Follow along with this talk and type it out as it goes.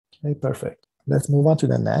Okay, perfect. Let's move on to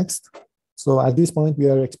the next. So at this point, we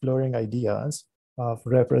are exploring ideas of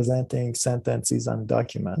representing sentences and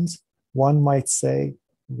documents. One might say,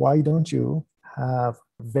 why don't you have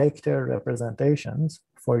vector representations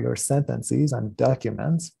for your sentences and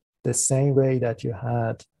documents the same way that you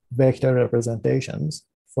had vector representations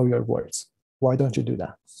for your words? Why don't you do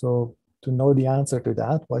that? So to know the answer to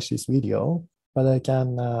that, watch this video, but I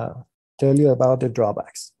can tell you about the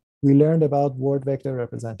drawbacks. We learned about word vector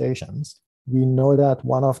representations. We know that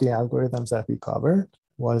one of the algorithms that we covered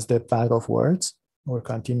was the bag of words or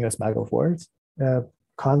continuous bag of words.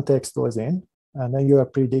 Context goes in, and then you are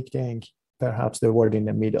predicting perhaps the word in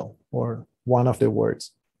the middle or one of the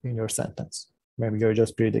words in your sentence. Maybe you're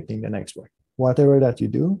just predicting the next word. Whatever that you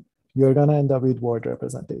do, you're going to end up with word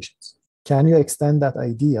representations. Can you extend that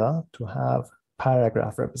idea to have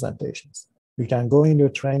paragraph representations? You can go in your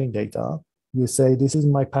training data. You say, this is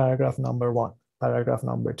my paragraph number 1, paragraph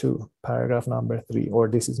number 2, paragraph number 3, or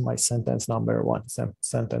this is my sentence number 1,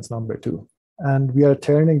 sentence number 2. And we are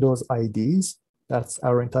turning those IDs, that's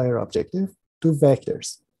our entire objective, to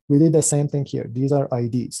vectors. We did the same thing here. These are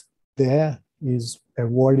IDs. There is a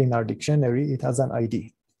word in our dictionary. It has an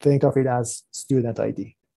ID. Think of it as student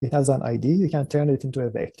ID. It has an ID. You can turn it into a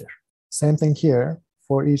vector. Same thing here.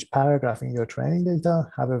 For each paragraph in your training data,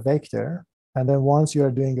 have a vector. And then once you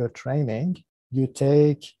are doing your training, you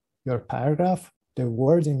take your paragraph, the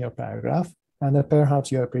words in your paragraph, and then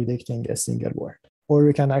perhaps you are predicting a single word. Or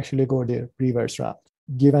you can actually go the reverse route.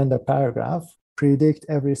 Given the paragraph, predict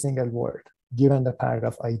every single word. Given the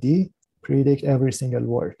paragraph ID, predict every single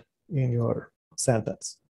word in your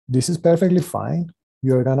sentence. This is perfectly fine.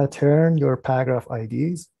 You're going to turn your paragraph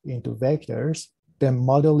IDs into vectors. The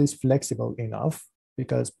model is flexible enough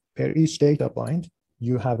because per each data point,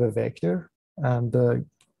 you have a vector, and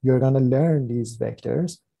you're going to learn these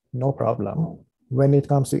vectors, no problem. When it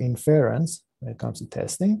comes to inference, when it comes to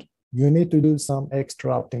testing, you need to do some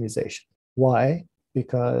extra optimization. Why?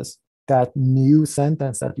 Because that new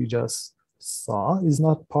sentence that you just saw is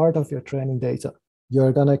not part of your training data.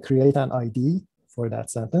 You're going to create an ID for that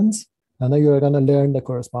sentence, and then you're going to learn the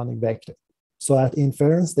corresponding vector. So at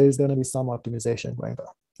inference, there's going to be some optimization going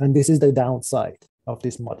on. And this is the downside of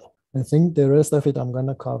this model. I think the rest of it I'm going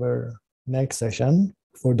to cover next session.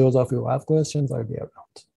 For those of you who have questions, I'll be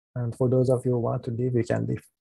around. And for those of you who want to leave, you can leave.